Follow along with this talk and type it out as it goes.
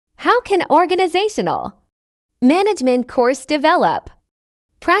How can organizational management course develop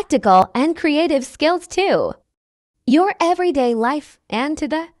practical and creative skills to your everyday life and to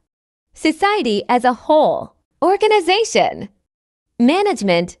the society as a whole? Organization,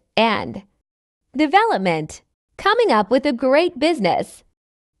 management, and development. Coming up with a great business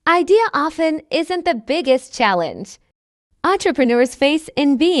idea often isn't the biggest challenge entrepreneurs face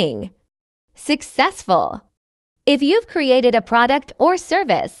in being successful. If you've created a product or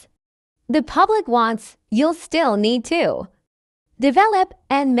service the public wants, you'll still need to develop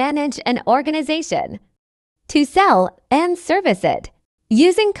and manage an organization to sell and service it,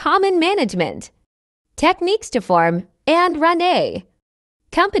 using common management techniques to form and run a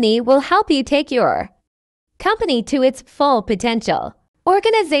company will help you take your company to its full potential.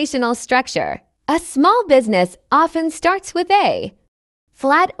 Organizational structure. A small business often starts with a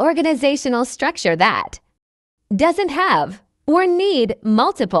flat organizational structure that doesn't have or need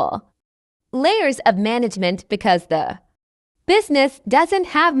multiple layers of management because the business doesn't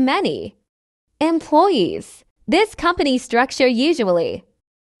have many employees. This company structure usually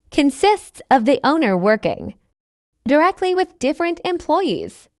consists of the owner working directly with different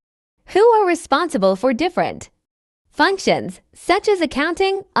employees who are responsible for different functions such as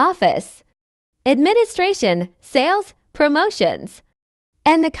accounting, office, administration, sales, promotions,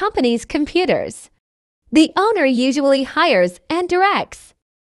 and the company's computers. The owner usually hires and directs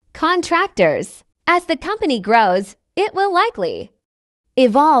contractors. As the company grows, it will likely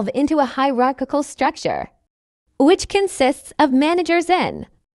evolve into a hierarchical structure, which consists of managers in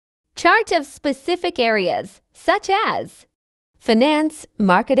charge of specific areas such as finance,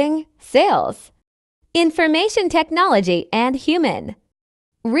 marketing, sales, information technology, and human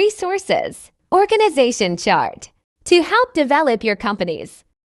resources. Organization chart. To help develop your company's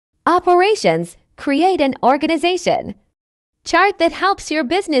operations, create an organization chart that helps your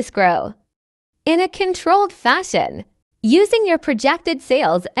business grow in a controlled fashion, using your projected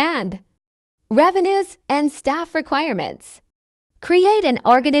sales and revenues and staff requirements. Create an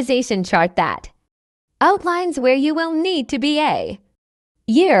organization chart that outlines where you will need to be a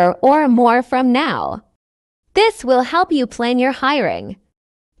year or more from now. This will help you plan your hiring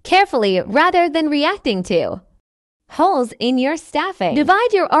carefully rather than reacting to holes in your staffing.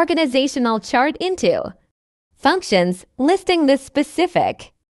 Divide your organizational chart into functions, listing the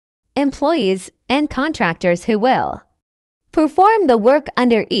specific employees and contractors who will perform the work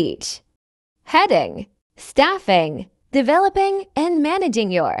under each heading. Staffing, developing, and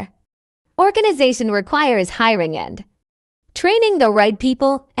managing your organization requires hiring and training the right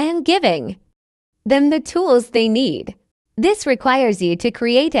people and giving them the tools they need. This requires you to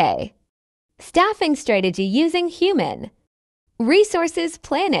create a staffing strategy using human resources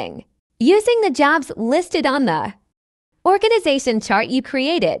planning, using the jobs listed on the organization chart you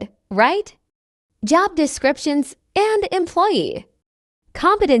created, right? Job descriptions and employee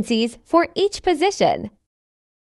competencies for each position.